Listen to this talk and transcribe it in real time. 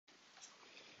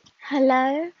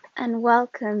Hello and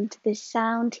welcome to this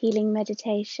sound healing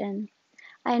meditation.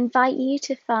 I invite you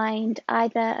to find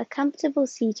either a comfortable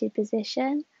seated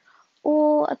position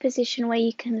or a position where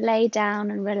you can lay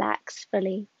down and relax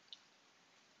fully.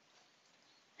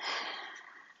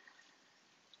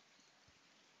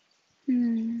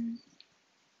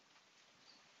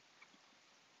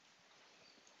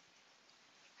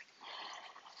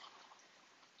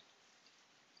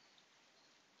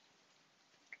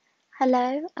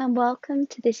 Hello and welcome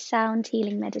to this sound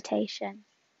healing meditation.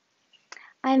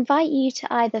 I invite you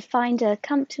to either find a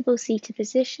comfortable seated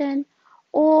position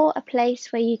or a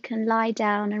place where you can lie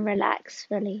down and relax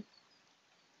fully.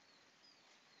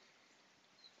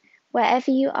 Wherever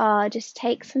you are, just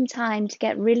take some time to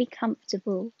get really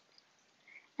comfortable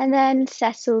and then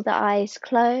settle the eyes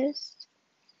closed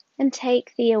and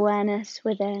take the awareness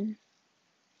within.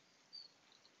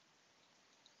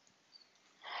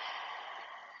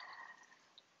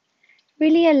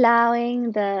 Really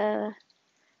allowing the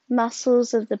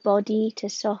muscles of the body to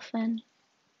soften.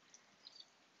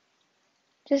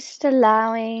 Just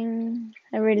allowing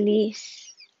a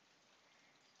release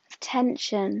of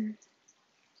tension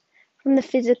from the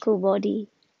physical body.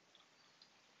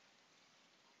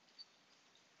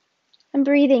 And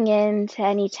breathing into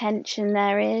any tension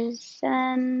there is,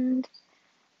 and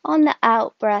on the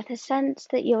out breath, a sense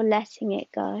that you're letting it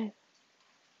go.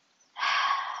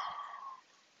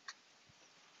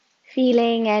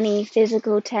 Feeling any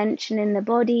physical tension in the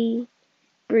body,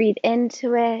 breathe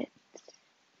into it.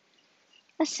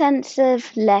 A sense of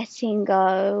letting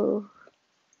go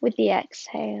with the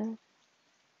exhale.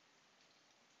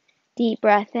 Deep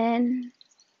breath in,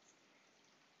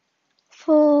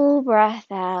 full breath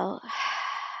out.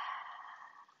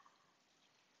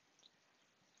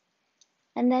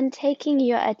 And then taking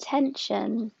your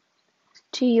attention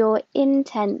to your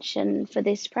intention for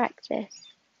this practice.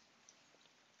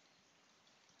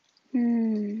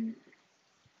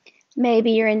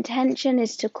 Maybe your intention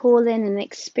is to call in an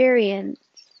experience,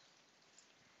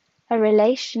 a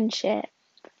relationship,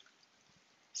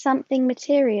 something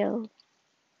material.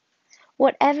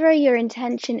 Whatever your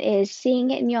intention is,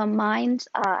 seeing it in your mind's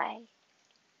eye.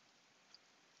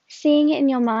 Seeing it in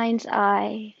your mind's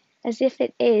eye as if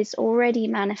it is already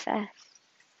manifest.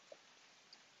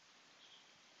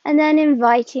 And then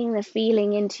inviting the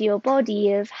feeling into your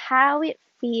body of how it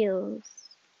feels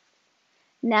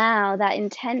now that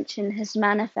intention has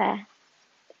manifest.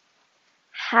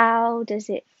 How does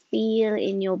it feel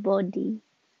in your body?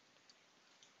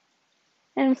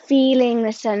 And feeling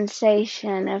the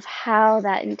sensation of how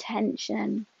that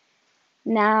intention,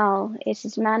 now it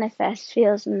is manifest,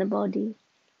 feels in the body.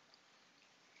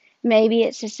 Maybe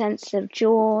it's a sense of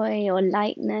joy or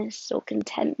lightness or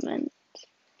contentment.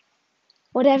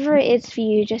 Whatever it is for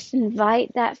you, just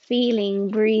invite that feeling,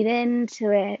 breathe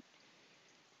into it,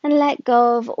 and let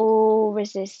go of all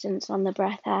resistance on the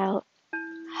breath out.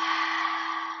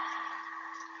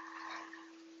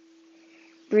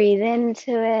 Breathe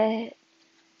into it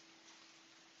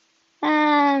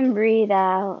and breathe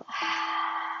out.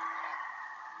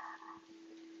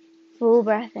 Full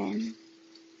breath in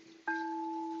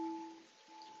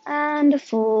and a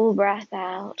full breath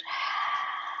out.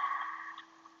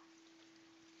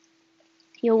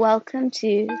 You're welcome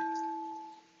to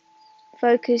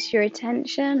focus your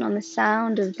attention on the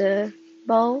sound of the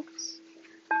bowls,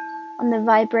 on the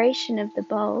vibration of the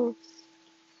bowls.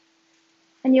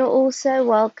 And you're also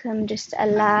welcome just to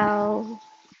allow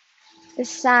the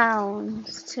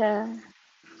sounds to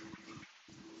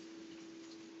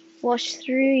wash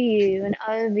through you and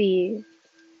over you,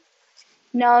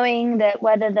 knowing that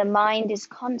whether the mind is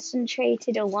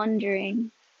concentrated or wandering,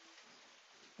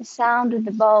 the sound of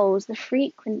the bowls, the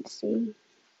frequency,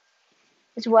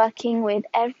 is working with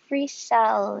every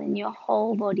cell in your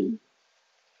whole body,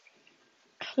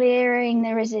 clearing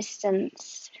the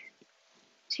resistance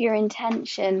to your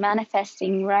intention,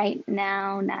 manifesting right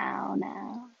now.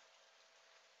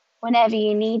 Whenever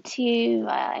you need to,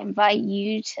 I invite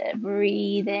you to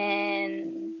breathe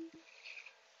in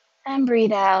and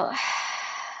breathe out,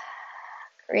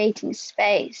 creating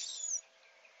space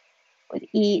with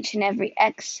each and every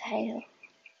exhale,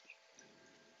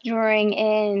 drawing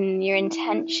in your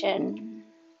intention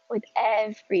with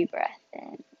every breath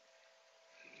in.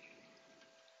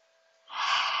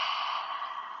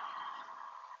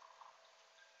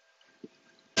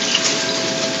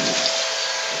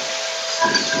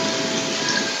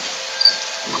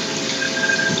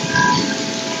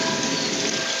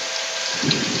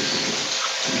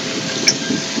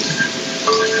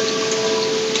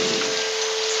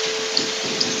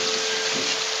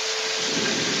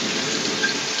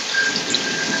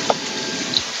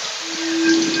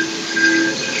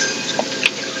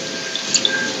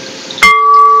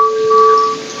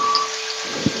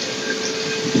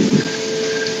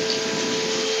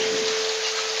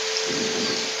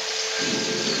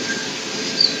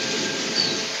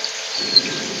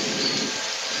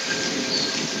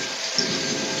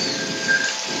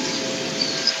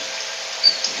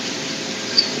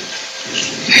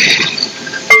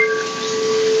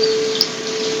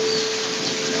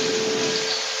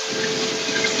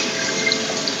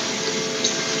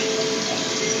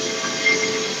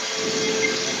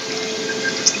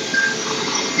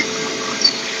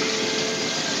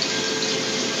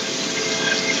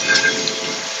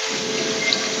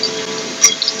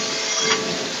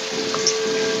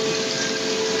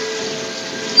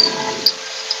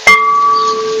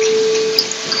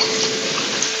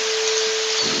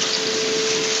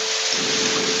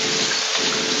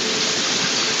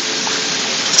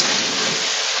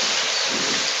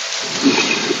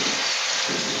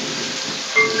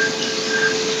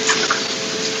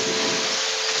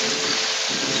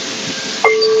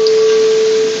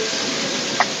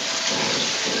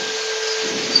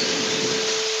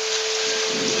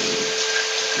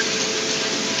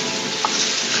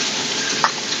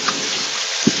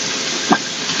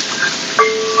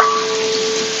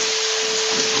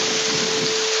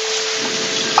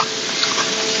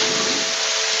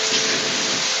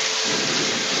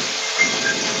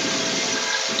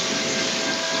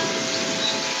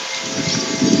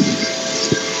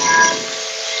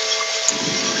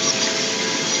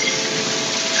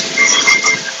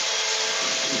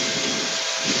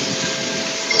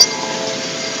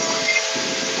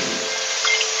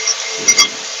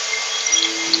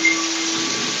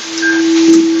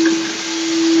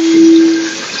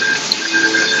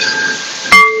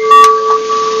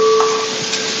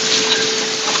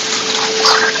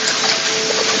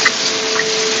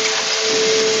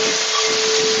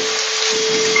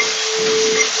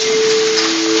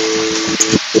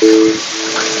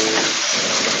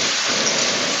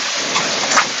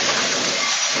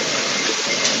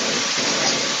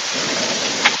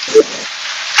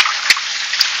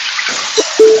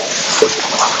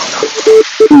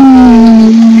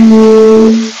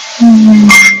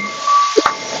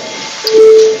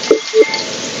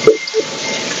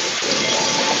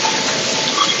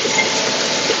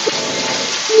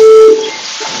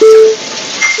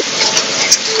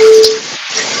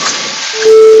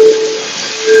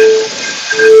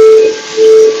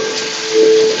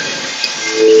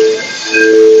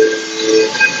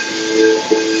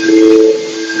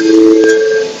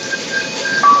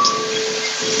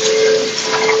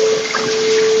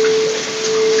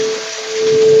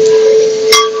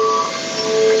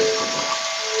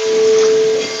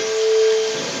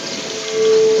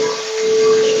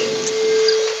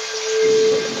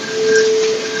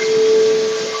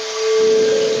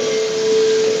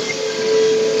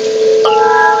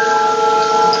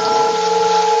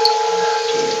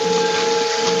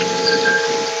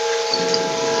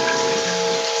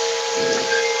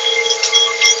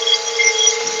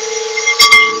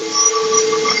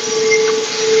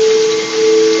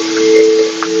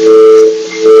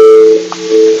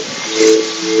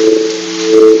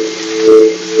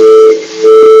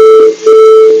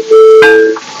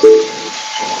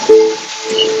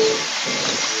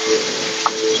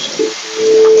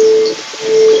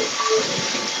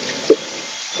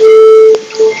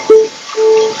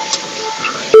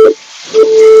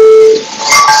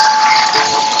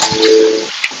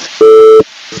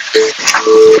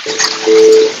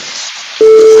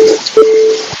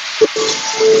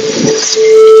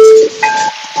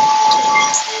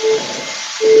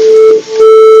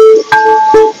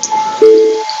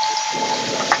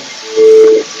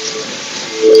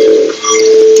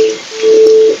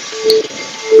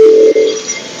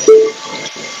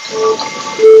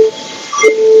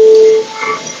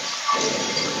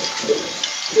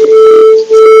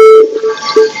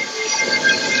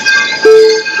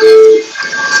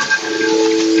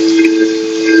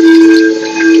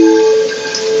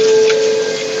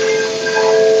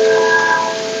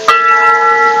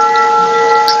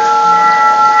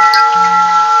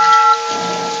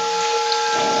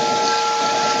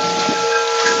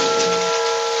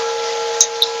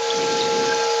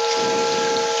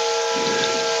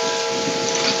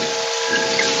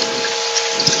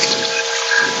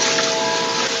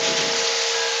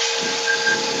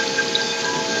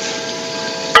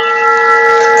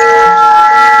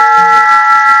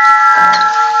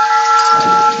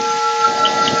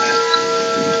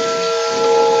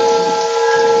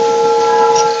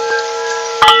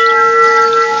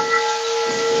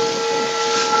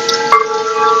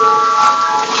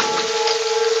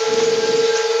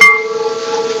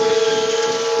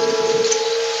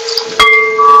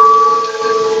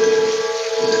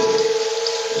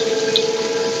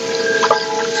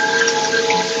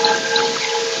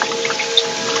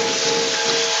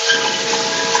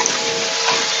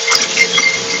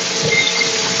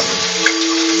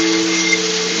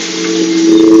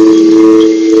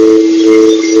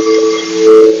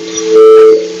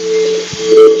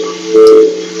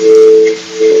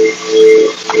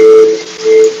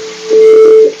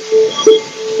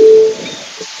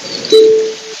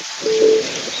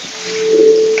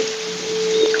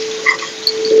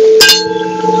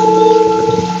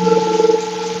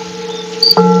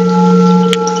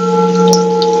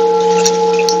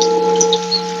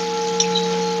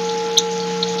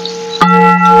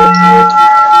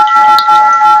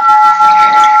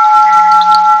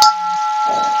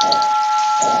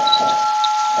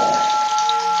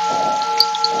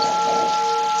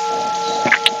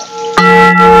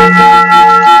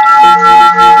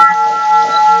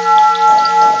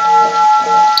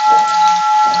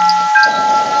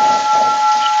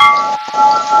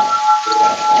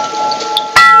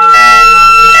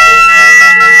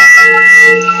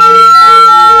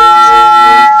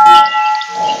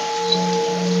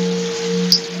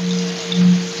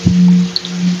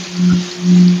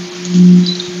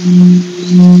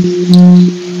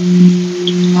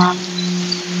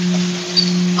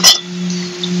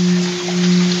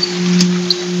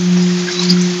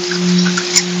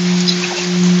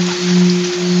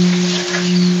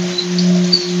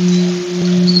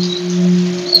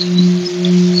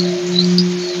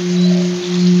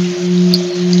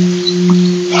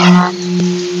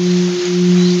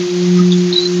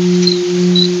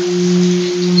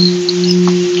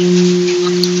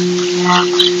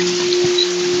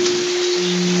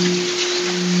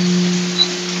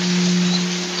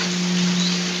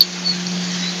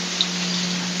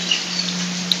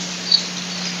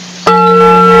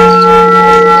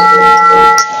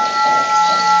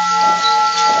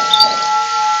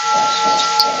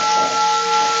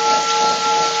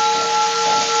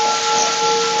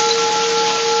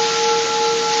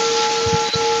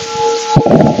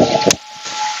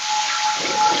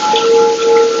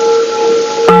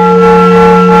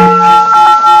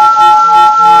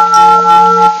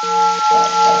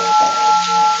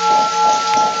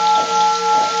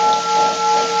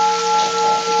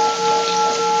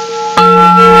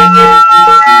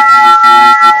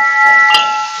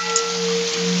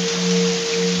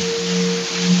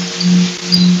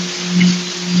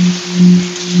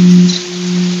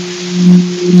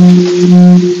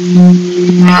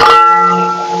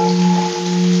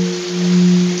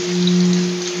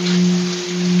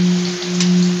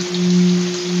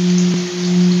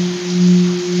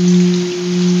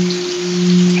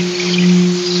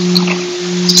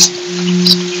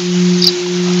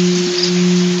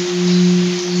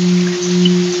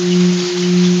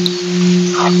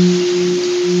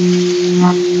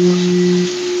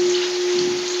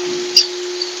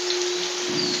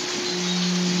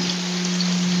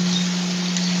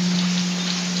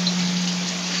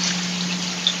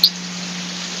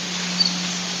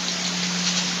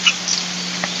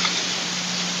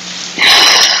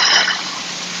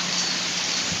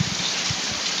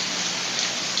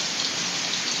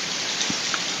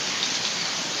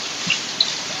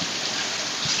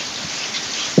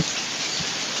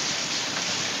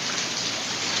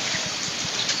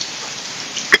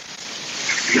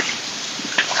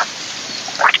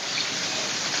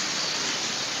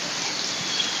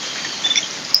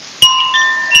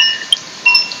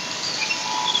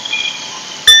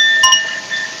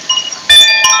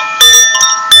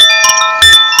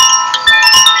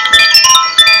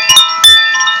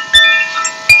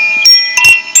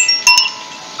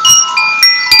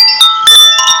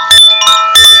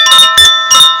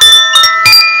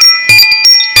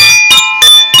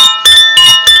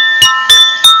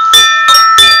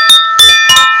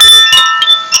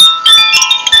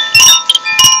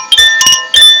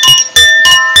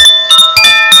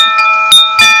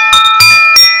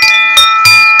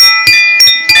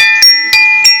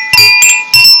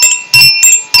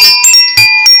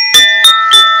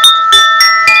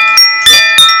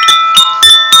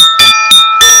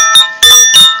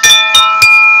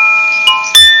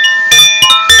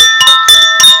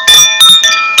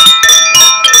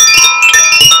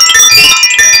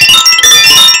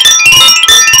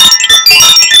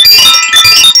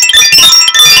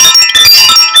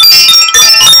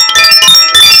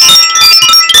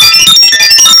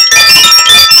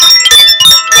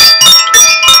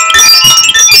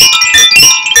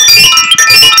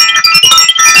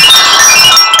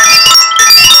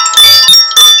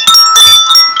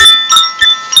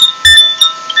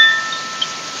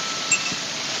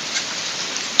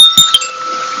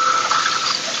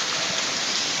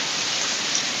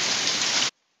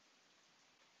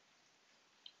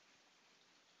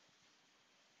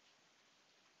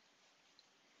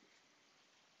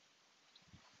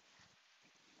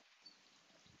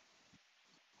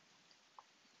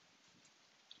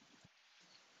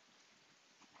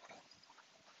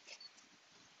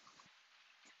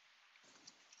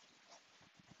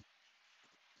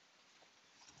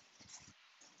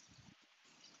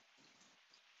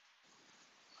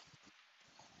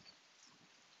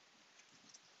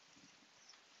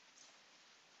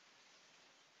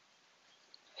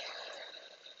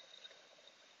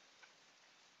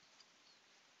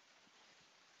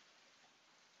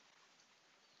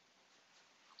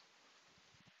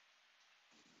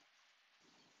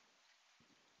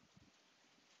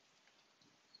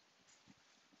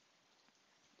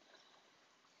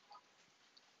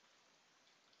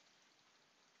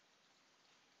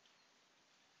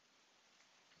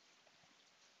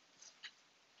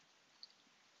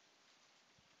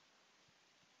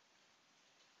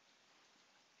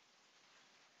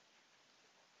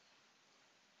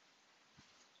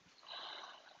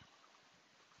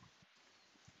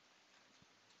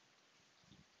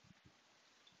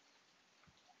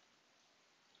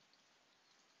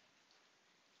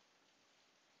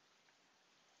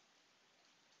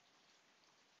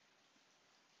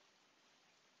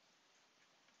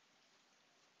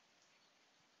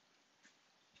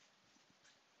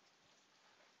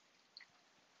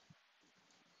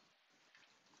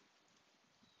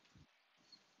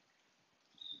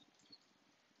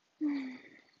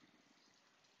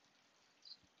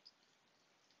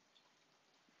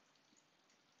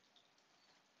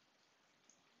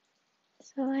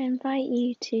 So I invite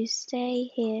you to stay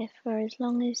here for as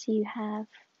long as you have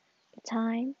the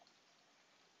time,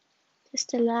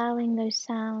 just allowing those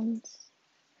sounds,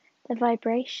 the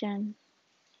vibration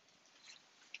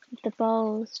of the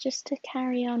bowls, just to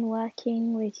carry on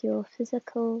working with your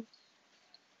physical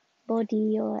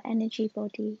body, your energy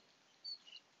body,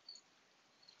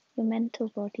 your mental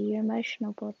body, your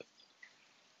emotional body,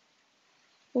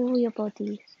 all your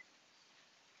bodies.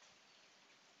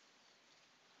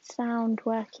 Sound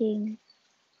working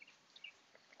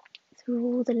through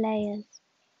all the layers,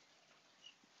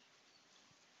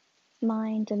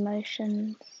 mind,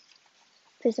 emotions,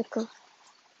 physical.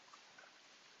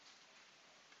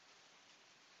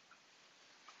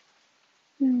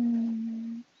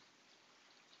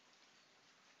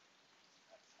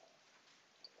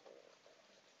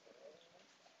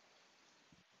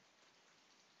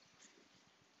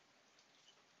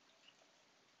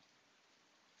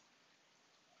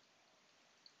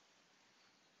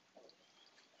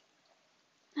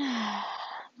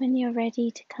 When you're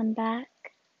ready to come back,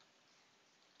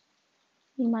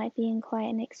 you might be in quite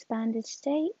an expanded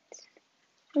state,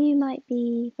 or you might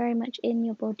be very much in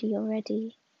your body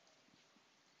already.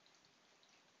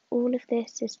 All of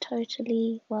this is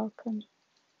totally welcome.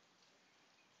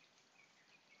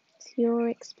 It's your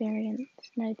experience,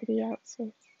 nobody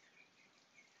else's.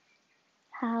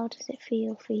 How does it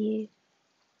feel for you?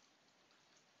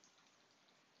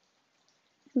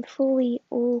 And before we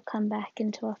all come back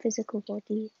into our physical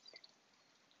bodies,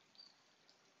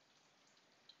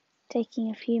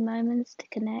 taking a few moments to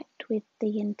connect with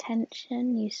the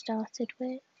intention you started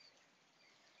with.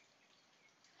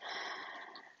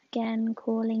 Again,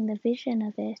 calling the vision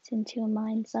of it into your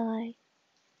mind's eye.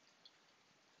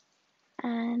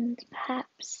 And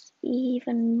perhaps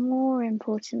even more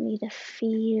importantly, the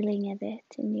feeling of it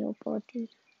in your body.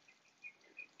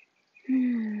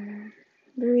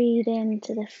 Breathe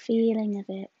into the feeling of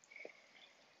it.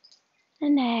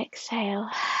 And exhale.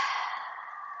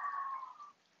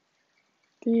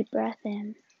 Deep breath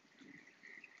in.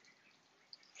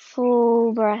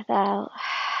 Full breath out.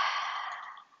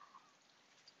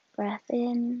 Breath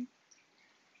in.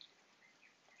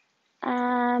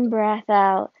 And breath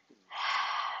out.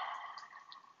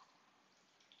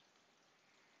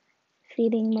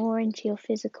 Feeling more into your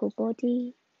physical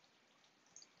body.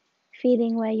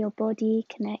 Feeling where your body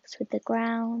connects with the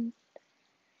ground.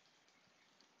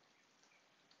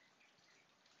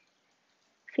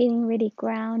 Feeling really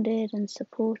grounded and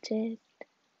supported.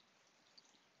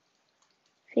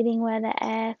 Feeling where the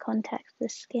air contacts the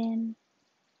skin.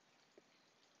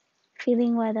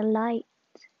 Feeling where the light,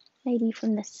 maybe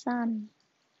from the sun,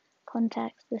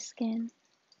 contacts the skin.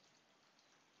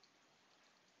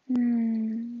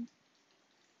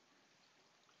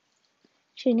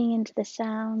 Tuning into the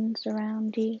sounds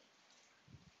around you.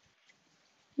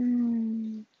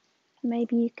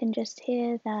 Maybe you can just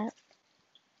hear that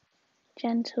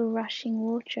gentle rushing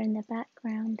water in the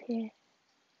background here.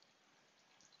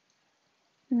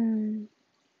 In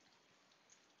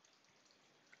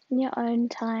your own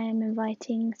time,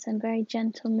 inviting some very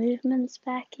gentle movements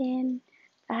back in,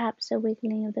 perhaps a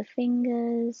wiggling of the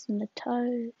fingers and the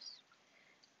toes,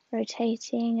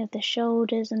 rotating of the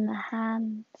shoulders and the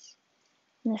hands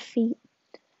and the feet,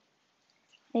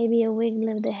 maybe a wiggle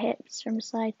of the hips from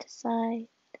side to side,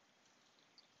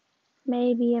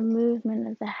 maybe a movement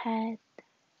of the head,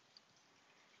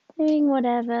 doing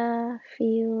whatever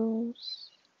feels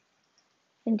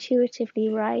intuitively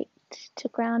right to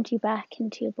ground you back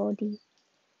into your body.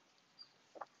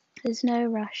 There's no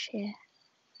rush here.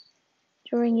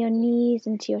 Drawing your knees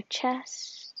into your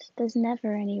chest, there's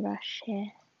never any rush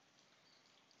here.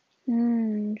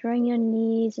 Drawing your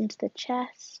knees into the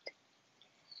chest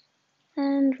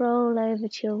and roll over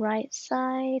to your right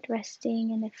side,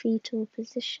 resting in a fetal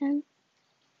position.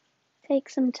 Take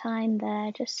some time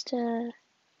there just to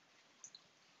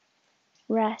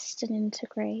rest and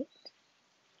integrate.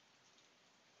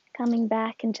 Coming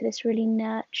back into this really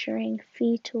nurturing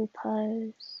fetal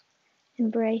pose.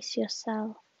 Embrace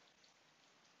yourself.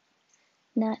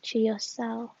 Nurture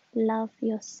yourself. Love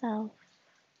yourself.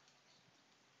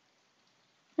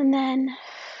 And then,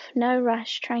 no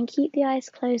rush. Try and keep the eyes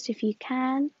closed if you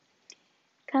can.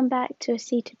 Come back to a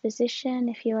seated position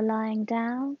if you're lying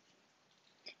down.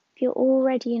 If you're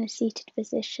already in a seated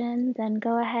position, then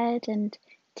go ahead and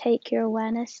take your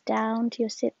awareness down to your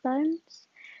sit bones.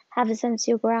 Have a sense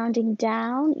you're grounding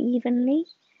down evenly.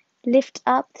 Lift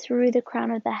up through the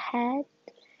crown of the head.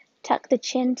 Tuck the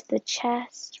chin to the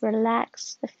chest.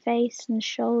 Relax the face and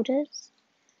shoulders.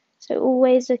 So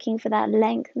always looking for that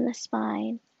length in the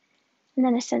spine. And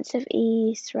then a sense of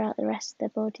ease throughout the rest of the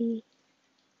body.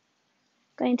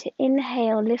 Going to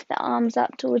inhale, lift the arms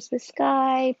up towards the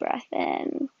sky, breath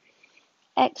in.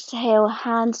 Exhale,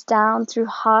 hands down through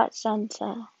heart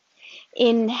center.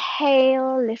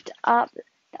 Inhale, lift up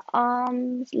the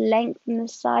arms, lengthen the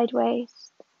side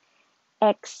waist.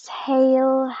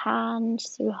 Exhale, hands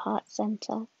through heart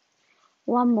center.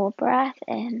 One more breath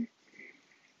in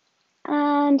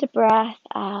and a breath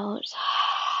out.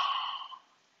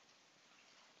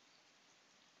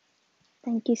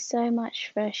 Thank you so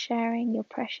much for sharing your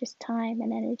precious time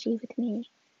and energy with me.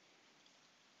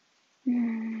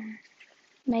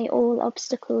 May all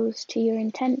obstacles to your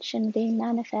intention being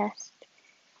manifest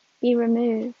be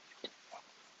removed.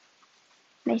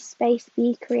 May space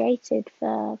be created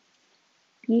for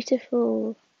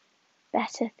beautiful,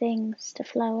 better things to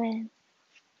flow in.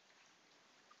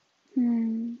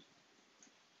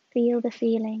 Feel the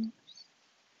feelings.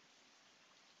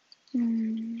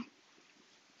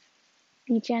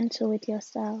 Be gentle with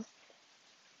yourself.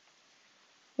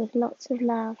 With lots of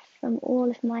love from all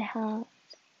of my heart.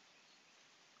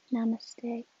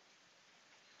 Namaste.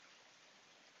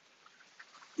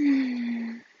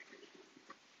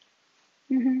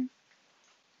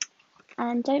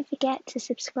 And don't forget to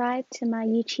subscribe to my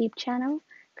YouTube channel,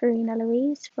 Karina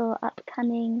Louise, for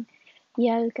upcoming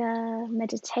yoga,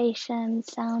 meditation,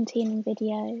 sound healing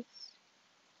videos.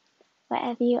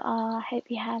 Wherever you are, I hope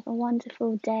you have a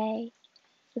wonderful day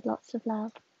with lots of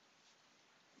love.